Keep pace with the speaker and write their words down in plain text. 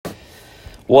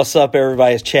What's up,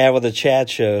 everybody? It's Chad with the Chad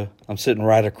Show. I'm sitting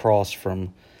right across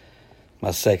from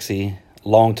my sexy,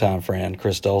 longtime friend,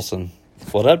 Chris Dolson.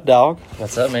 What up, dog?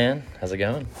 What's up, man? How's it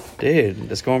going?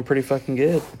 Dude, it's going pretty fucking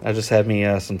good. I just had me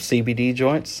some CBD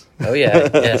joints. Oh, yeah.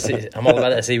 I'm all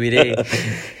about that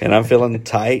CBD. And I'm feeling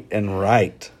tight and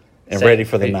right and Safe. ready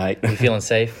for the night. You feeling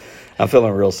safe? I'm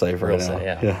feeling real safe right now. Safe,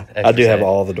 yeah. Extra I do have safe.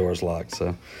 all the doors locked.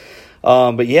 So,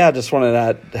 but yeah, I just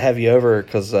wanted to have you over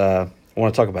because I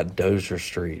want to talk about Dozier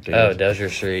Street. Dude. Oh, Dozier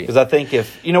Street. Because I think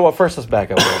first let's back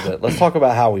up a little bit. Let's talk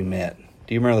about how we met.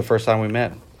 Do you remember the first time we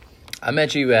met? I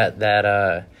met you at that,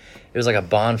 it was like a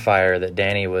bonfire that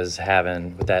Danny was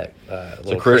having with that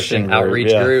little Christian group,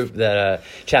 outreach group, that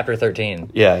Chapter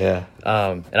 13. Yeah.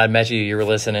 And I met you were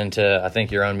listening to, I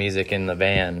think, your own music in the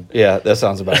van. Yeah, that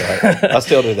sounds about right. I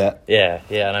still do that. Yeah,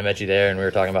 and I met you there, and we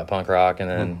were talking about punk rock, and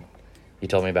then you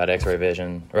told me about X-Ray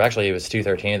Vision. Or actually, it was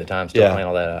 213 at the time, still playing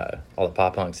all the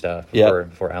pop punk stuff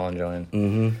before Alan joined.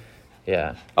 Mm-hmm.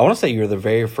 Yeah. I want to say you were the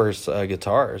very first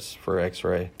guitarist for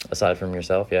X-Ray. Aside from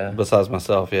yourself, yeah. Besides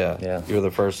myself, yeah. Yeah. You were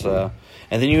the first. And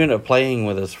then you ended up playing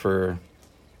with us for,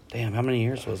 damn, how many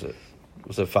years was it?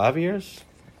 Was it 5 years?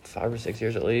 5 or 6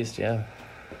 years at least, yeah.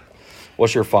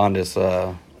 What's your fondest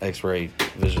X-Ray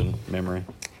Vision memory?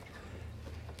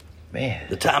 Man.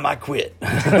 The time I quit.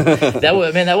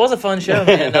 that was a fun show,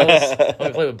 man. That was when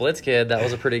we played with Blitzkid. That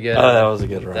was a pretty good. Oh, that was a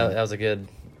good run. That was a good.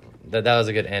 That was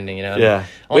a good ending, you know. Yeah,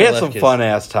 we had some fun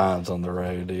ass times on the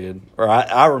road, dude. Or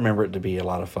I remember it to be a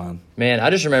lot of fun. Man, I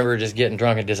just remember just getting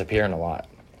drunk and disappearing a lot.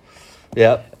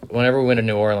 Yep. Whenever we went to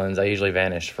New Orleans, I usually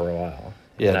vanished for a while.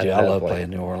 Yeah, dude, I love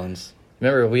playing New Orleans.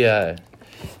 Remember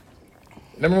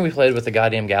when we played with the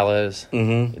goddamn Gallows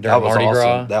during Mardi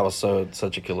Gras? That was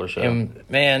such a killer show. And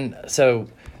man, so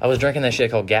I was drinking that shit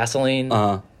called gasoline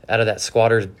out of that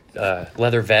squatter's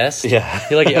leather vest. Yeah.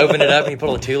 He opened it up and he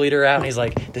pulled a 2-liter out and he's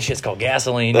like, "This shit's called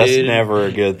gasoline, That's dude." That's never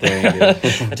a good thing, dude.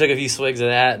 I took a few swigs of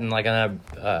that and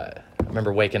I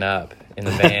remember waking up in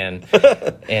the van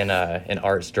in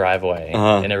Art's driveway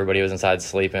and everybody was inside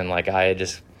sleeping.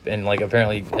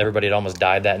 Apparently everybody had almost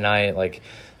died that night.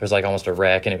 There was almost a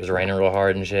wreck and it was raining real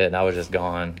hard and shit and I was just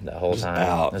gone that whole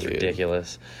time. It was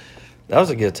ridiculous. That was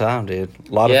a good time, dude.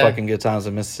 A lot of fucking good times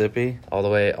in Mississippi. All the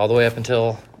way up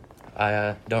until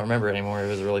I don't remember it anymore. It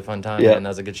was a really fun time, man. That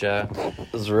was a good show.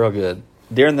 It was real good.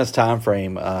 During this time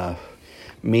frame,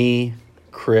 me,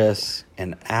 Chris,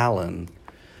 and Alan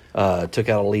took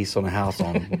out a lease on a house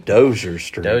on Dozier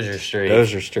Street.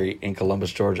 Dozier Street in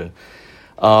Columbus, Georgia.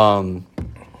 And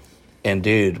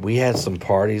dude, we had some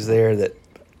parties there that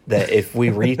if we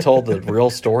retold the real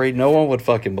story, no one would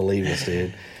fucking believe us,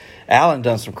 dude. Alan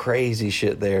done some crazy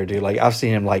shit there, dude. I've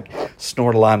seen him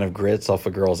snort a line of grits off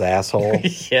a girl's asshole.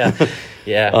 yeah.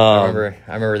 I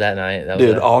remember that night. That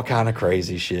was all kind of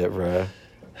crazy shit, bro.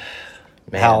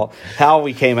 Man. How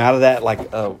we came out of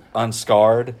that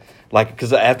unscarred,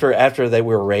 because after we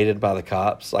were raided by the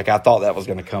cops, I thought that was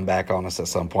going to come back on us at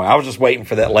some point. I was just waiting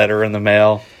for that letter in the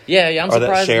mail. Yeah. I'm or surprised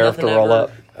that sheriff to roll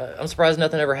up. I'm surprised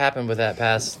nothing ever happened with that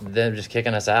past them just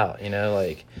kicking us out. You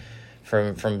know,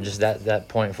 from just that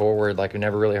point forward, we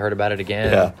never really heard about it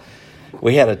again. Yeah.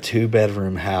 We had a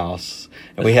 2-bedroom house,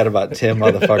 and we had about 10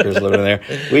 motherfuckers living there.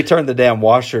 We turned the damn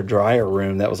washer-dryer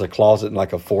room that was a closet in a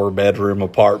 4-bedroom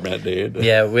apartment, dude.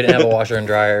 Yeah, we didn't have a washer and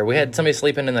dryer. We had somebody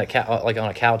sleeping in that on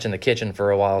a couch in the kitchen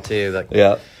for a while, too.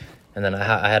 Yeah. And then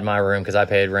I had my room because I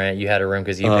paid rent. You had a room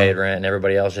because you paid rent, and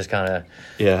everybody else just kind of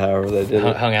however they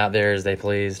did hung out there as they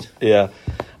pleased. Yeah.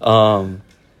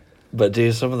 But,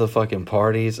 dude, some of the fucking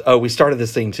parties. Oh, we started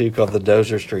this thing, too, called the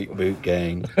Dozier Street Boot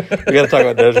Gang. We got to talk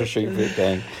about Dozier Street Boot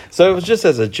Gang. So it was just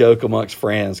as a joke amongst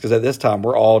friends, because at this time,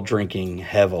 we're all drinking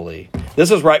heavily. This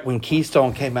is right when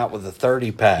Keystone came out with the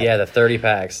 30-pack. Yeah, the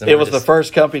 30-packs. It was the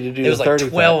first company to do the 30-pack.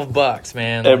 It was $12,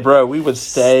 man. And, bro, we would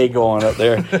stay going up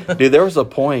there. Dude, there was a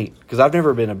point, because I've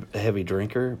never been a heavy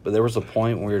drinker, but there was a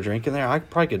point when we were drinking there, I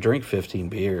probably could drink 15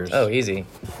 beers. Oh, easy.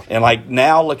 And,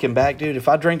 now, looking back, dude, if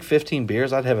I drank 15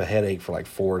 beers, I'd have a headache for,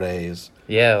 4 days.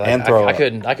 Yeah, and throw I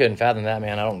couldn't fathom that,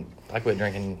 man. I quit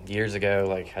drinking years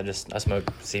ago. I smoked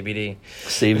CBD.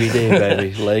 CBD,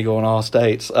 baby. Legal in all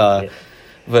states.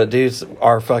 But, dudes,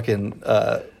 our fucking...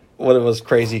 what it was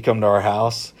crazy come to our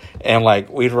house and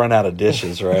we'd run out of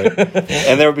dishes, right?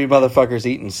 And there would be motherfuckers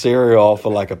eating cereal off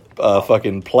of a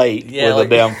fucking plate with a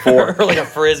damn fork. Or a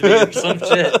Frisbee or some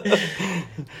shit.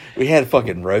 We had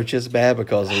fucking roaches bad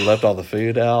because we left all the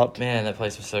food out. Man, that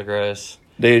place was so gross.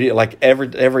 Dude,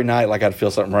 every night, I'd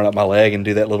feel something run up my leg and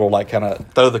do that little, kind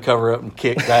of throw the cover up and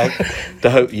kick back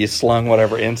to hope you slung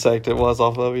whatever insect it was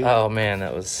off of you. Oh, man,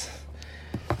 that was...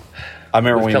 I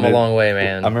remember We've come a long way,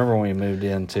 man. I remember when we moved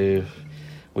in, too,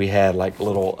 we had,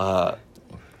 little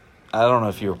I don't know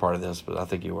if you were part of this, but I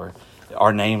think you were.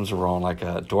 Our names were on like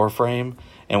a door frame,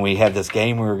 and we had this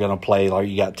game we were going to play. Like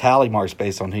you got tally marks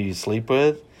based on who you sleep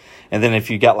with, and then if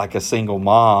you got like a single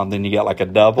mom, then you got like a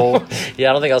double. Yeah,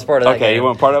 I don't think I was part of that. Okay, game. You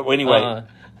weren't part of it anyway.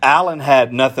 Alan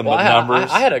had nothing but numbers.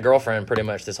 I had a girlfriend pretty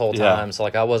much this whole time, so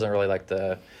like I wasn't really like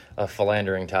a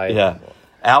philandering type. Yeah.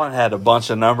 Alan had a bunch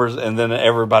of numbers, and then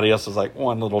everybody else was like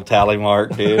one little tally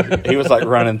mark, dude. He was like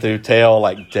running through tail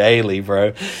like daily,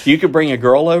 bro. You could bring a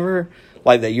girl over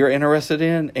like that you're interested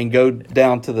in and go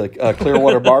down to the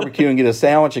Clearwater barbecue and get a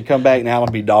sandwich and come back, and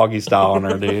Alan be doggy style on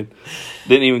her, dude.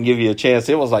 Didn't even give you a chance.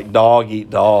 It was like dog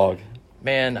eat dog.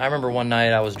 Man, I remember one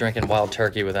night I was drinking wild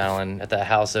turkey with Alan at that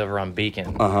house over on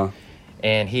Beacon.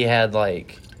 And he had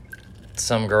like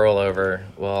some girl over.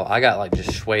 Well, I got like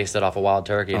just wasted off a wild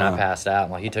turkey and I passed out.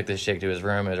 And like he took this chick to his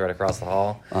room. It was right across the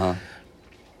hall.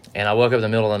 And I woke up in the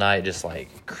middle of the night just like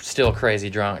still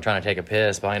crazy drunk trying to take a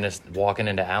piss. But I ended up walking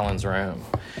into Alan's room.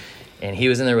 And he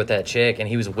was in there with that chick, and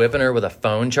he was whipping her with a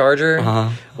phone charger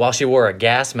while she wore a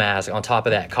gas mask on top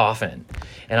of that coffin.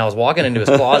 And I was walking into his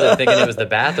closet thinking it was the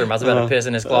bathroom. I was about to piss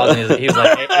in his closet. And he was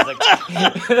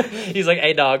like, he's like,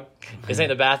 hey, dog, this ain't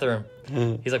the bathroom.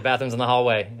 He's like, bathroom's in the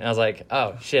hallway. And I was like,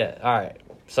 oh, shit, all right,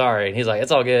 sorry. And he's like,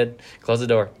 it's all good. Close the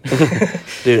door.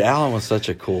 Dude, Alan was such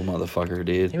a cool motherfucker,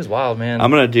 dude. He was wild, man. I'm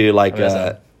going to do like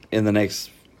in the next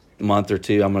month or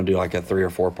two, I'm going to do like a 3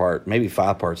 or 4 part, maybe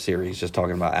 5-part series just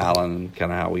talking about Alan and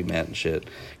kind of how we met and shit,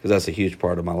 because that's a huge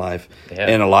part of my life.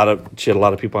 And a lot of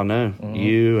people I know,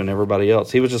 you and everybody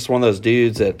else. He was just one of those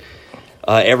dudes that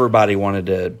everybody wanted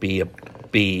to be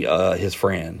his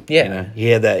friend. You know? He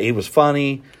had that. He was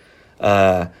funny.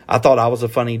 I thought I was a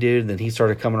funny dude, and then he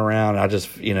started coming around, and I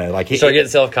just, like he started getting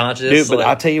self-conscious. Dude, but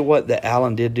I'll tell you what that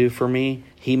Alan did do for me.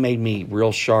 He made me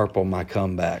real sharp on my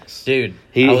comebacks. Dude,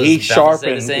 he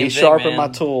sharpened my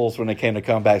tools when it came to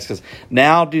comebacks. Because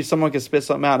now, dude, someone can spit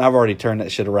something out, and I've already turned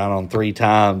that shit around on 3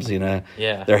 times.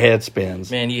 Yeah, their head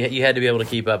spins. Man, you had to be able to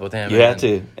keep up with him. You had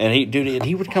to, and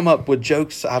he would come up with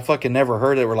jokes I fucking never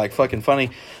heard that were like fucking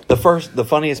funny. The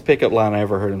funniest pickup line I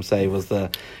ever heard him say was the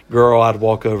girl, I'd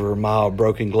walk over a mile of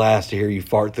broken glass to hear you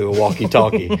fart through a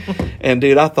walkie-talkie. And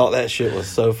dude, I thought that shit was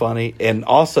so funny. And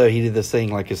also, he did this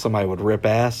thing like if somebody would rip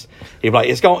ass, he'd be like,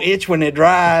 "It's gonna itch when it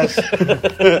dries."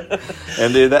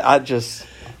 And dude,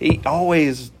 he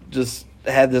always just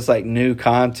had this like new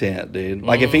content, dude.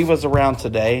 Like if he was around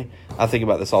today, I think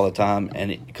about this all the time,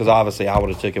 and because obviously I would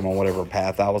have took him on whatever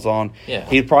path I was on. Yeah,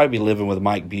 he'd probably be living with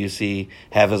Mike Busey,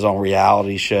 have his own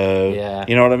reality show. Yeah,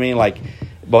 you know what I mean? Like,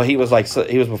 but he was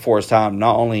before his time,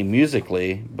 not only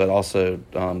musically but also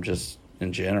just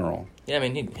in general. Yeah, I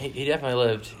mean he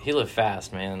definitely lived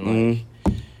fast, man. Like,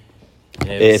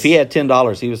 if he had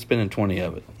 $10, he was spending 20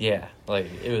 of it. Yeah, like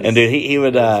it was. And dude, he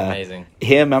would. It was amazing.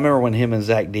 I remember when him and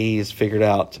Zach Dees figured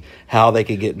out how they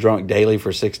could get drunk daily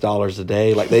for $6 a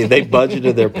day. Like they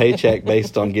budgeted their paycheck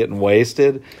based on getting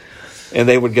wasted, and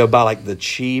they would go buy like the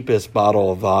cheapest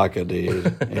bottle of vodka, dude,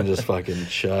 and just fucking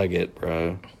chug it,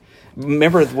 bro.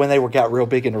 Remember when they got real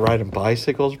big into riding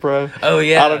bicycles, bro? Oh,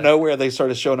 yeah. Out of nowhere, they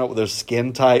started showing up with their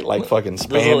skin tight, like fucking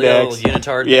spandex. Little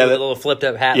unitard, little flipped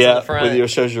up hats on the front. Yeah,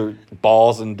 shows your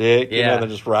balls and dick. Yeah. They're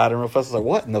just riding real fast. It's like,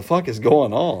 what in the fuck is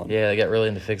going on? Yeah, they got really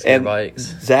into fixing their bikes.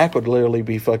 Zach would literally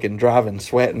be fucking driving,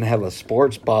 sweating, have a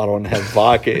sports bottle and have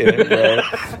vodka in it, bro.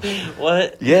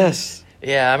 What? Yes.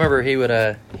 Yeah, I remember he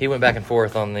went back and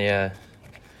forth on the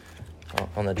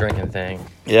drinking thing.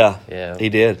 Yeah, he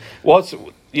did. Well,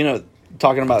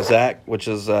 talking about Zach, which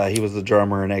is he was the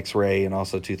drummer in X-Ray and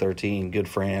also 213, good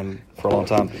friend for a long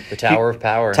time. The Tower of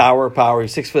Power. Tower of Power.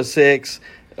 He's 6'6".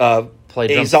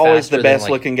 He's always the best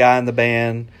looking guy in the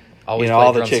band. Always played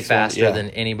all the chicks faster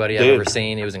than anybody I've ever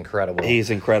seen. He was incredible. He's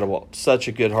incredible. Such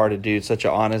a good-hearted dude. Such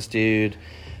an honest dude.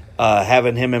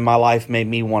 Having him in my life made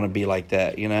me want to be like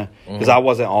that, because I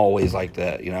wasn't always like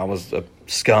that. I was a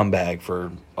scumbag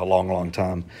for a long, long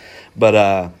time.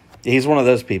 But he's one of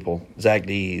those people, Zach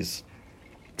Dees.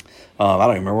 I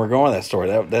don't even remember where we're going with that story.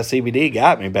 That CBD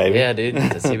got me, baby. Yeah, dude. The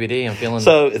CBD. I'm feeling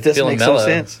so if this makes mellow. some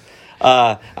sense.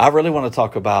 I really want to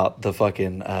talk about the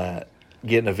fucking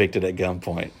getting evicted at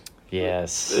gunpoint.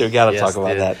 Yes. We've got to talk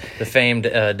about that. The famed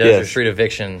Dozier Street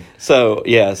eviction. So,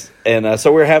 yes. And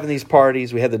so we were having these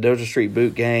parties. We had the Dozier Street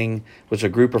Boot Gang, which is a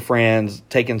group of friends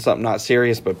taking something not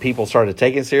serious, but people started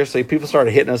taking it seriously. People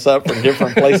started hitting us up from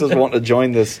different places wanting to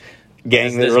join this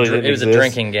gang that really didn't exist. It was a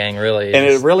drinking gang, really. And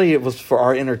it was for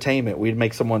our entertainment. We'd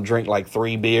make someone drink like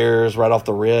 3 beers right off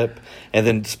the rip and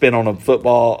then spin on a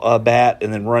football bat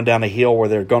and then run down a hill where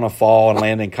they're going to fall and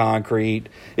land in concrete.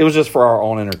 It was just for our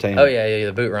own entertainment. Oh, yeah,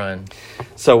 the boot run.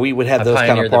 So we would have those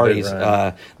kind of parties.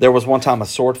 There was one time a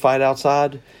sword fight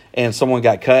outside, and someone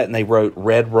got cut, and they wrote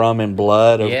 "Red Rum and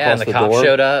Blood" across the door. Yeah, and the cops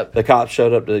showed up. The cops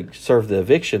showed up to serve the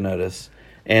eviction notice.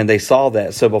 And they saw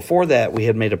that. So before that, we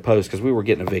had made a post because we were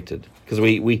getting evicted. Because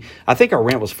I think our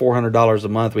rent was $400 a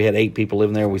month. We had 8 people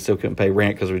living there. We still couldn't pay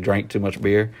rent because we drank too much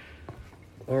beer.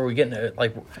 Or were we getting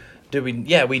did we?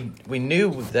 Yeah, we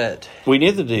knew that. We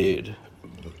knew the dude.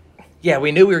 Yeah,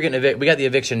 we knew we were getting evicted. We got the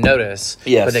eviction notice.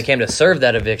 Yes. But they came to serve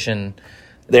that eviction.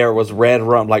 There was red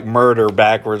rum, like murder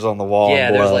backwards on the wall.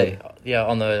 Yeah, there was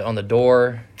on the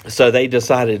door. So they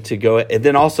decided to go, and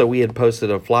then also we had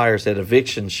posted a flyer said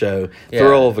eviction show,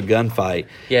 thrill of a gunfight.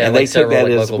 Yeah, and they took that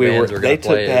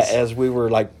as we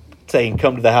were like saying,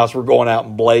 "Come to the house, we're going out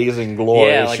in blazing glory."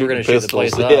 Yeah, like we're going to shoot the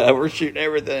place up. Yeah, we're shooting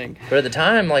everything. But at the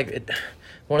time,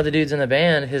 one of the dudes in the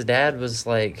band, his dad was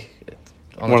like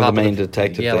one of the main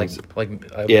detective things.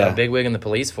 A bigwig in the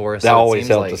police force. That always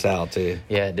helped us out too.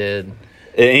 Yeah, it did.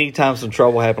 Anytime some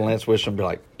trouble happened, Lance Wisham would be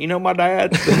like, my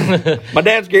dad? My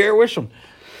dad's Gary Wisham.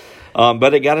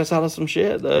 But it got us out of some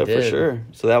shit, for sure.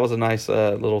 So that was a nice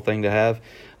little thing to have.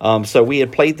 So we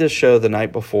had played this show the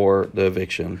night before the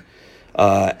eviction.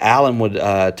 Alan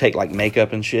would take like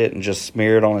makeup and shit and just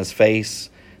smear it on his face.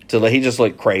 He just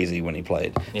looked crazy when he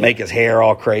played. Yeah. Make his hair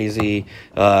all crazy.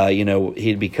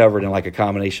 He'd be covered in like a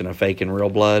combination of fake and real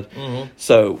blood. Mm-hmm.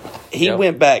 So he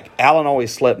went back. Alan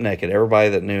always slept naked.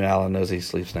 Everybody that knew Alan knows he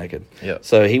sleeps naked. Yep.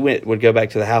 So he would go back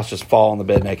to the house, just fall on the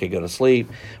bed naked, go to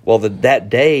sleep. Well, that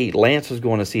day, Lance was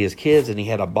going to see his kids, and he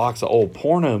had a box of old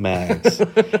porno mags.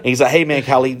 And he's like, "Hey man,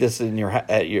 can I leave this in your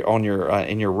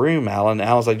room, Alan?" And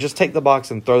Alan's like, "Just take the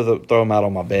box and throw them out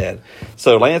on my bed."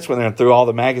 So Lance went there and threw all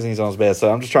the magazines on his bed.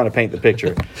 So I'm just trying to paint the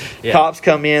picture. Yeah. Cops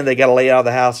come in, they got to lay out of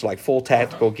the house like full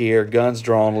tactical gear, guns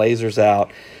drawn, lasers out.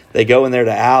 They go in there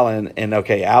to Alan, and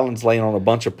Alan's laying on a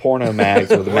bunch of porno mags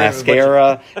with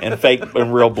mascara and fake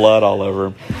and real blood all over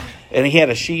him. And he had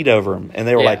a sheet over him, and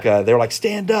they were like,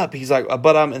 "Stand up." He's like,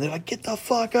 "But I'm," and they're like, "Get the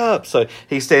fuck up." So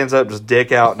he stands up, just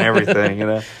dick out and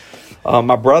everything,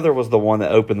 My brother was the one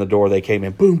that opened the door. They came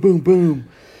in, boom, boom, boom,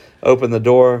 opened the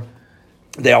door.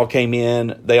 They all came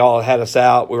in. They all had us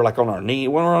out. We were like on our knees.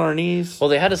 We were on our knees. Well,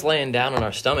 they had us laying down on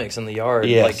our stomachs in the yard.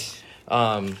 Yes.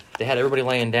 They had everybody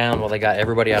laying down while they got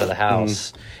everybody out of the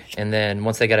house. Mm-hmm. And then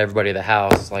once they got everybody to the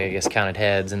house, counted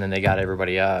heads, and then they got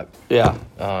everybody up. Yeah.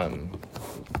 And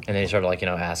they started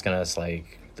asking us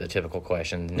the typical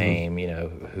questions, name,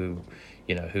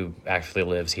 who actually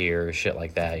lives here, shit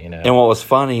like that, And what was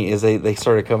funny is they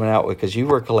started coming out with, because you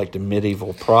were collecting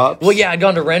medieval props. Well, yeah, I'd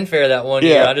gone to Ren Fair that one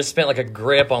year. I just spent a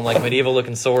grip on medieval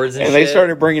looking swords and shit. And they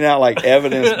started bringing out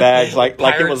evidence bags, like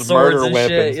it was murder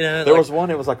weapons. Shit, there was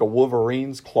one, it was like a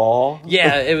Wolverine's claw.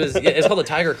 Yeah, it's called a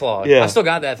tiger claw. Yeah. I still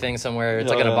got that thing somewhere.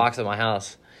 It's in a box at my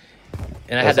house.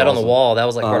 And I had that awesome on the wall. That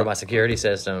was part of my security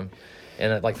system.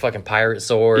 And fucking pirate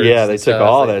swords. Yeah, they took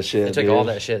all that shit. They took all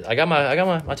that shit. I got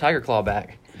my tiger claw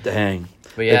back. Dang.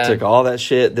 But yeah, they took all that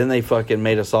shit. Then they fucking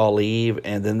made us all leave,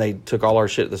 and then they took all our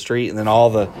shit to the street. And then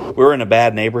we were in a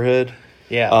bad neighborhood.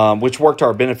 Yeah. Which worked to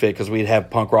our benefit because we'd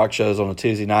have punk rock shows on a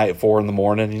Tuesday night at 4 a.m.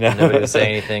 Nobody would say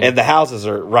anything. And the houses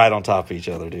are right on top of each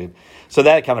other, dude. So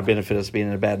that kind of benefited us being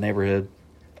in a bad neighborhood.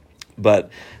 But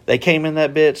they came in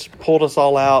that bitch, pulled us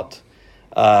all out,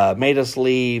 made us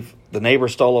leave. The neighbor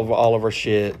stole all of our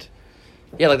shit.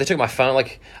 Yeah, they took my phone.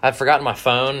 I'd forgotten my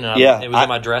phone. And it was in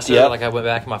my dresser. Yep. I went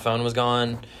back and my phone was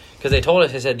gone. Because they told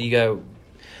us, they said,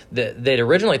 they'd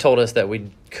originally told us that we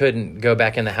couldn't go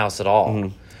back in the house at all.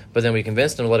 Mm-hmm. But then we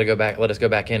convinced them to let us go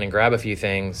back in and grab a few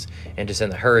things. And just in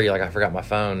the hurry, I forgot my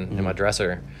phone in my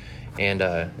dresser. And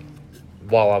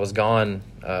while I was gone,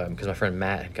 because my friend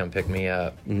Matt had come pick me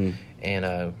up. Mm-hmm.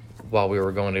 And while we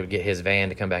were going to get his van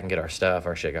to come back and get our stuff,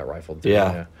 our shit got rifled.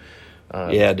 Yeah.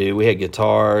 Yeah, dude, we had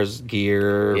guitars,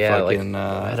 gear, fucking.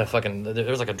 I had there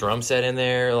was a drum set in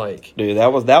there, Dude,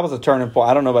 that was a turning point.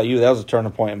 I don't know about you, that was a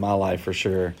turning point in my life for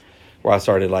sure, where I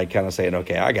started kind of saying,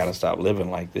 okay, I got to stop living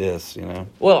like this,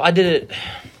 Well, I did it.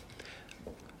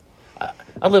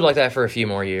 I lived like that for a few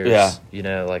more years. Yeah.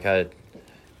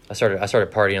 I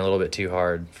started partying a little bit too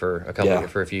hard for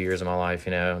a few years of my life,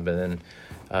 but then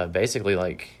basically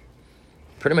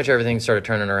pretty much everything started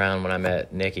turning around when I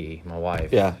met Nikki, my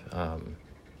wife. Yeah.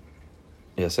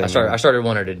 I started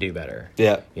wanting to do better.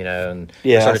 Yeah. And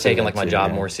I started taking my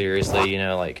job more seriously.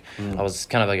 I was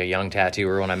kind of a young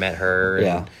tattooer when I met her.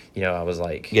 And, I was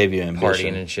gave you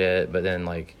ambition. Partying and shit. But then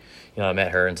I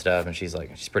met her and stuff, and she's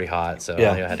pretty hot, so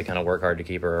I had to kind of work hard to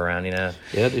keep her around, Yeah,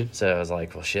 dude. So I was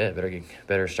like, well, shit,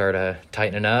 better start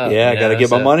tightening up. Yeah, I got to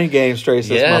get my money game straight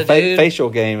since my facial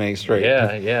game ain't straight.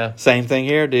 Yeah. Same thing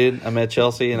here, dude. I met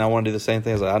Chelsea, and I want to do the same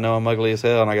thing. I was like, I know I'm ugly as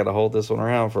hell, and I got to hold this one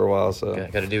around for a while, so.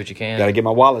 Got to do what you can. Got to get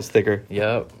my wallets thicker.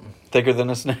 Yep. Thicker than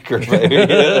a Snickers, baby.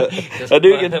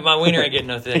 Yeah. My wiener ain't getting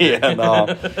no thicker. Yeah,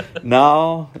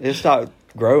 no, it stopped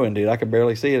growing, dude. I can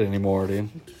barely see it anymore, dude.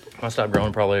 I stopped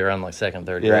growing probably around like second,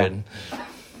 third grade.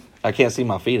 I can't see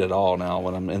my feet at all now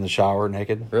when I'm in the shower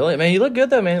naked. Really? Man, you look good,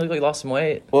 though, man. You look like you lost some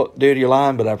weight. Well, dude, you're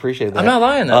lying, but I appreciate that. I'm not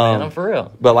lying, though, man. I'm for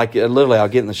real. But, like, literally, I'll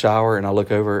get in the shower, and I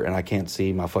look over, and I can't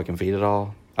see my fucking feet at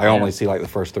all. I only see, like, the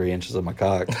first 3 inches of my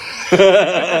cock.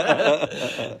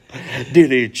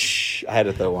 Dude, shh. I had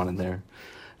to throw one in there.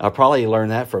 I probably learned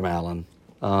that from Alan.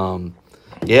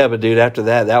 Yeah, but, dude, after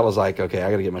that was like, okay, I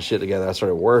got to get my shit together. I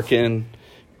started working.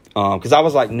 Because I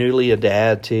was, like, newly a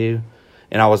dad, too.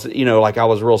 And I was, I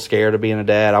was real scared of being a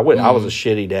dad. I was a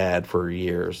shitty dad for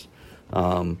years.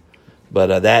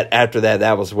 But after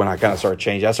that was when I kind of started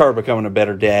changing. I started becoming a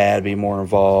better dad, being more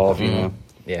involved,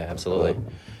 Yeah, absolutely.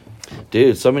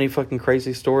 Dude, so many fucking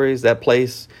crazy stories. That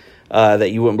place that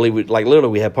you wouldn't believe. Literally,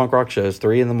 we had punk rock shows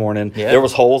 3 a.m. Yeah. There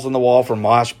was holes in the wall from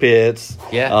mosh pits.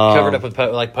 Yeah, covered up with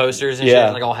posters and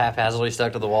shit, like all haphazardly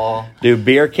stuck to the wall. Dude,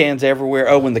 beer cans everywhere.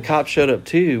 Oh, when the cops showed up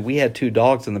too, we had 2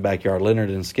 dogs in the backyard, Leonard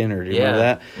and Skinner. Do you remember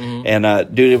that? Mm-hmm.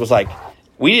 And dude, it was like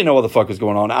we didn't know what the fuck was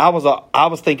going on. I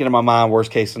was thinking in my mind,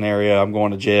 worst case scenario, I'm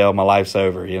going to jail, my life's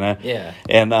over. Yeah.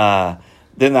 And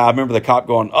then I remember the cop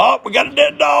going, "Oh, we got a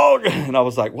dead dog," and I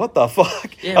was like, "What the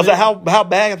fuck?" Yeah, I was like, "How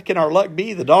bad can our luck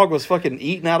be?" The dog was fucking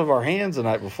eaten out of our hands the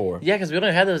night before. Yeah, because we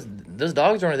only had those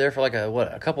dogs were only there for like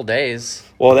a couple days.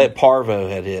 Well, that parvo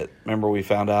had hit. Remember, we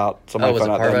found out somebody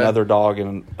found out that another dog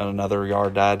in another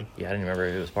yard died. Yeah, I didn't remember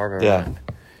if it was parvo. Yeah,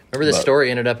 remember the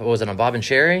story ended up. Was it on Bob and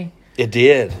Sherry? It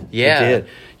did. Yeah, it did.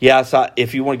 Yeah. So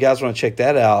if you guys want to check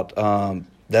that out,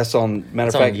 that's on matter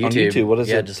of fact on YouTube. What is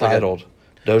it titled?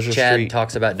 Dozier Chad Street.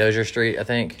 talks about Dozier Street, I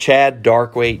think. Chad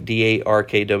Darkwait,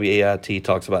 Darkwait,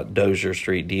 talks about Dozier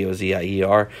Street,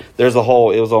 Dozier. There's it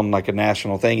was on like a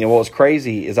national thing. And what was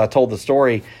crazy is I told the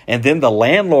story, and then the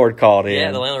landlord called in. Yeah,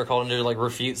 the landlord called in to like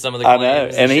refute some of the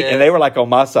claims. I know, and they were like on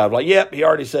my side, like, yep, he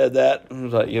already said that. I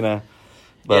was like,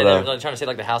 But, they were trying to say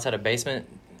like the house had a basement.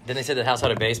 Then they said the house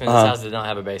had a basement. This house did not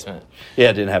have a basement.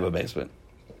 Yeah, it didn't have a basement.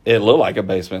 It looked like a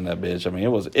basement in that bitch. I mean, it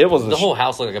was the whole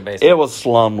house looked like a basement. It was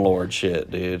slumlord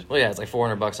shit, dude. Well, yeah, it's like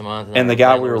 $400 a month. And the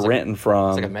guy we were renting from,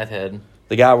 it's like a meth head.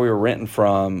 The guy we were renting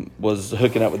from was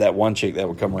hooking up with that one chick that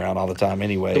would come around all the time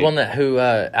anyway. The one who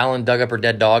Alan dug up her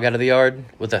dead dog out of the yard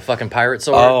with a fucking pirate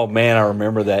sword. Oh man, I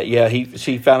remember that. Yeah,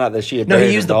 she found out that she had buried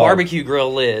he used her the dog. barbecue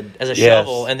grill lid as a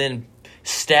shovel and then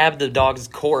stabbed the dog's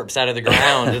corpse out of the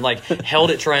ground and like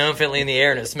held it triumphantly in the air,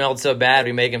 and it smelled so bad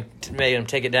we made him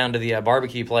take it down to the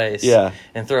barbecue place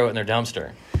and throw it in their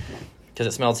dumpster because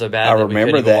it smelled so bad. I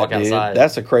remember that, dude. Outside.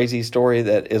 That's a crazy story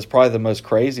that is probably the most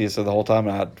craziest of the whole time,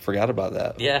 and I forgot about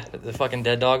that. Yeah, the fucking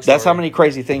dead dog story. That's how many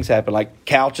crazy things happen. Like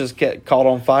couches get caught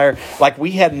on fire. Like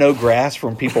we had no grass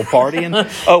from people partying.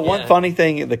 One funny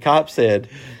thing the cop said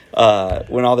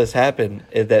when all this happened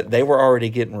is that they were already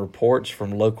getting reports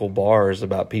from local bars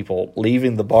about people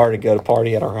leaving the bar to go to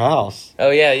party at our house. Oh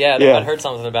yeah. I'd heard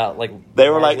something about like they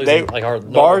were like our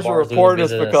bars were reporting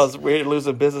us because we were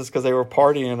losing business because they were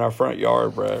partying in our front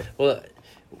yard, bro. Well,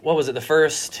 what was it? The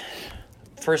first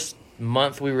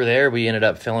month we were there, we ended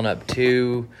up filling up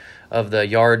 2 of the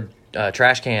yard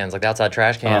trash cans, like the outside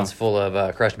trash cans, full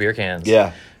of crushed beer cans.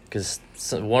 Yeah, because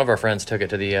one of our friends took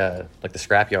it to the the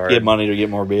scrap yard. Get money to get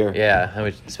more beer. Yeah, and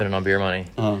we spent it on beer money.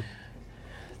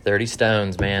 30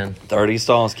 stones, man. 30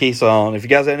 stones, Keystone. If you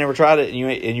guys ain't never tried it,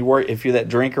 and you work, if you're that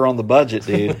drinker on the budget,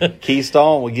 dude,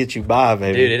 Keystone will get you by,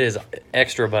 baby. Dude, it is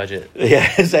extra budget.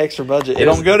 Yeah, it's extra budget. It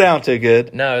don't go down too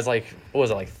good. No, it's like, what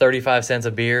was it, like 35 cents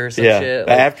a beer or some shit?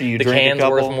 Like, after you drink a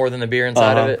couple, the can's worth more than the beer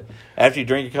inside of it. After you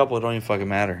drink a couple, it don't even fucking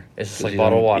matter. It's just like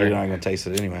bottled water. You're not going to taste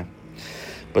it anyway.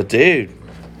 But, dude,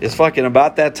 it's fucking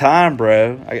about that time,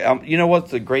 bro. You know what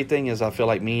the great thing is? I feel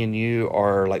like me and you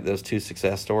are like those 2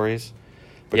 success stories.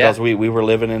 Because we were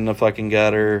living in the fucking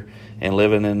gutter and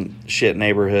living in shit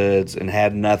neighborhoods and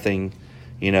had nothing,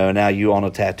 now you own a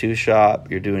tattoo shop,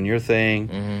 you're doing your thing.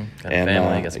 Mm-hmm. Got and a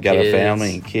family, got a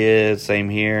family and kids, same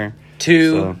here.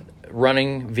 2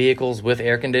 running vehicles with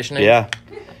air conditioning. Yeah.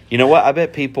 You know what? I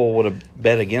bet people would have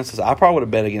bet against us. I probably would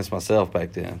have bet against myself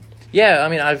back then. Yeah, I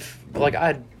mean,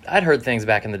 I'd heard things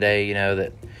back in the day,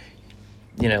 that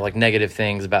like negative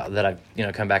things about that I've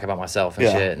come back about myself and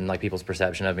shit, and like people's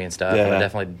perception of me and stuff. And I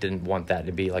definitely didn't want that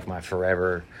to be like my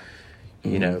forever,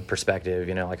 perspective.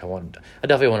 Like I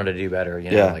definitely wanted to do better.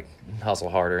 Like hustle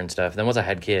harder and stuff. Then once I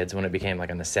had kids, when it became like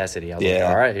a necessity, I was like,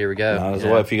 all right, here we go. Might as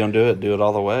well, if you're gonna do it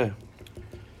all the way.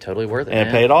 Totally worth it, and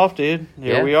it paid off, dude.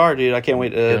 Here we are, dude. I can't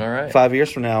wait 5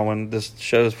 years from now when this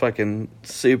show's fucking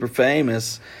super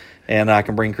famous, and I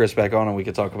can bring Chris back on and we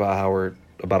could talk about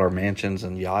about our mansions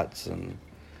and yachts and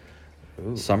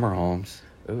summer homes.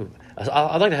 Ooh,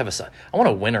 I'd like to have I want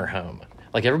a winter home.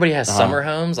 Like everybody has summer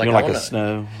homes. Like a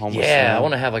snow home. Yeah, I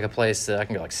want to have like a place that I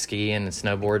can go like skiing and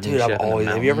snowboard. Dude, and shit.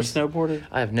 Have you ever snowboarded?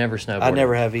 I have never snowboarded. I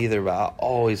never have either, but I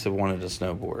always have wanted to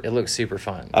snowboard. It looks super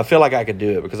fun. I feel like I could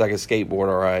do it because I could skateboard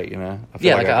all right, I've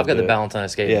got the balance on a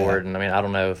skateboard, and I mean I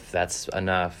don't know if that's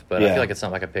enough, but I feel like it's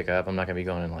something I could pick up. I'm not gonna be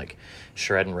going in like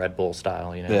shredding Red Bull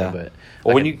style,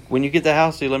 But when you get the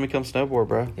house, dude, let me come snowboard,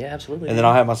 bro. Yeah, absolutely. And then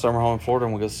I'll have my summer home in Florida,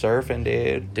 and we'll go surfing,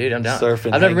 dude. Dude, I'm down.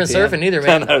 Surfing. I've never been surfing either,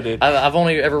 man. I know, dude. I've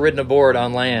only ever ridden a board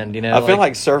on land, I feel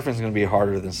like surfing's going to be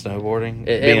harder than snowboarding.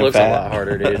 It looks a lot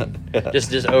harder, dude.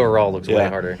 Just overall looks way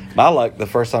harder. My luck, the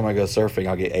first time I go surfing,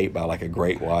 I'll get ate by like a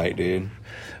great white, dude.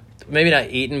 Maybe not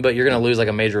eaten, but you're going to lose like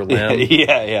a major limb.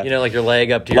 Yeah. Like your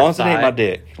leg up to your thigh. As long as it ain't my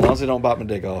dick. As long as it don't bite my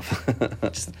dick off.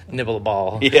 Just nibble the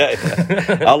ball.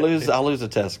 Yeah. I'll lose a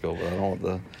testicle, but I don't want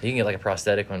the... You can get like a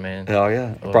prosthetic one, man. Hell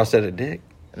yeah. A prosthetic dick.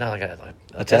 Not like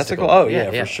a testicle? Oh, yeah,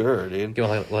 for sure, dude. You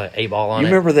want like an 8-ball on it?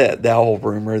 You remember that old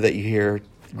rumor that you hear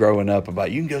growing up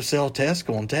about you can go sell a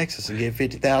testicle in Texas and get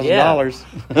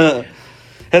 $50,000?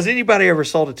 Has anybody ever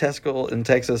sold a testicle in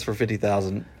Texas for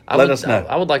 $50,000? Let us know.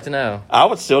 I would like to know. I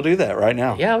would still do that right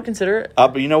now. Yeah, I would consider it.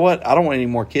 But you know what? I don't want any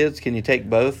more kids. Can you take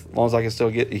both? As long as I can still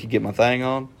get my thing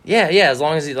on. Yeah. As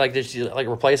long as you just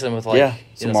replace them with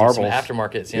some marbles, some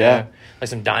aftermarkets. Like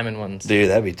some diamond ones. Dude,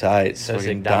 that'd be tight. So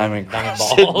diamond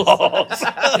balls.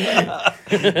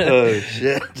 Oh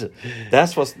shit!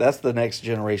 That's the next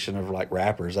generation of like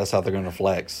rappers. That's how they're gonna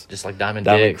flex. Just like diamond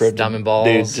dicks, diamond balls.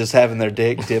 Dude, just having their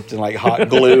dick dipped in like hot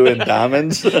glue and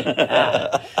diamonds.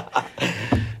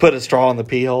 Put a straw in the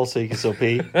pee hole so you can still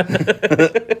pee.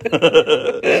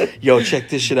 Yo, check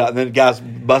this shit out. And then the guy's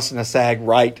busting a sag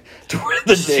right to where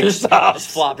the dick stops.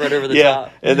 Just flop right over the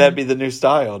top. And that'd be the new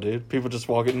style, dude. People just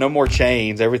walking. No more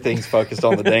chains. Everything's focused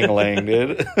on the ding-a-ling,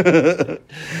 dude.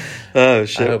 Oh,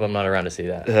 shit. I hope I'm not around to see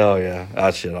that. Hell yeah.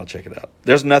 I'll check it out.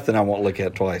 There's nothing I won't look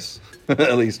at twice.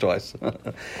 At least twice.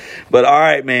 But all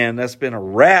right, man. That's been a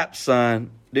wrap, son.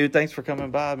 Dude, thanks for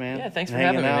coming by, man. Yeah, thanks for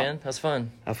having me, man. That was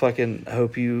fun. I fucking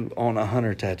hope you own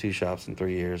 100 tattoo shops in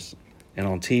 3 years. And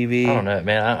on TV. I don't know,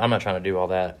 man. I'm not trying to do all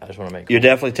that. I just want to make You're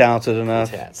definitely talented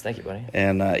enough. Tats. Thank you, buddy.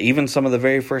 And even some of the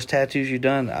very first tattoos you've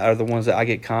done are the ones that I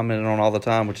get commented on all the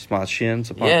time, which is my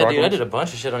shins. Yeah, dude, I did a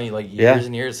bunch of shit on you years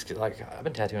and years. Like, I've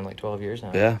been tattooing 12 years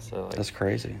now. Yeah, so, that's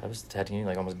crazy. I was tattooing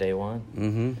almost day one.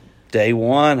 Mm-hmm. Day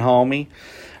one, homie.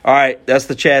 All right, that's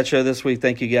the Chad Show this week.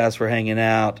 Thank you guys for hanging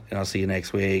out, and I'll see you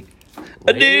next week.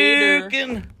 Later.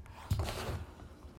 Hadouken!